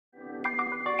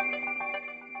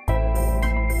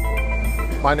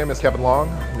My name is Kevin Long,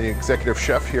 the executive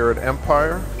chef here at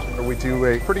Empire. We do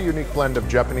a pretty unique blend of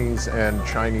Japanese and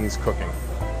Chinese cooking.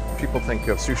 People think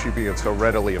of sushi being so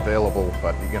readily available,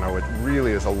 but it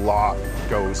really is a lot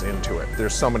goes into it.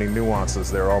 There's so many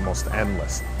nuances, they're almost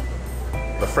endless.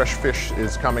 The fresh fish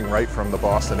is coming right from the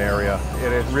Boston area,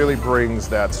 and it really brings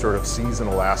that sort of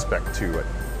seasonal aspect to it.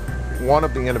 One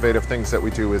of the innovative things that we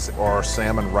do is our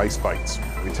salmon rice bites.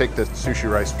 We take the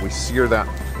sushi rice, we sear that,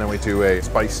 and then we do a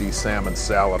spicy salmon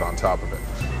salad on top of it.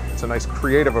 It's a nice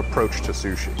creative approach to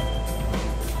sushi.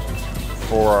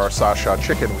 For our sasha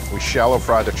chicken, we shallow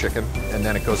fry the chicken, and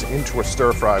then it goes into a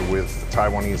stir fry with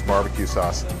Taiwanese barbecue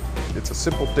sauce. It's a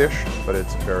simple dish, but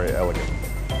it's very elegant.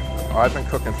 I've been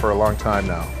cooking for a long time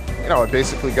now. I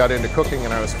basically got into cooking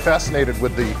and I was fascinated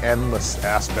with the endless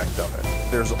aspect of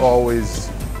it. There's always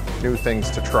new things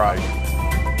to try.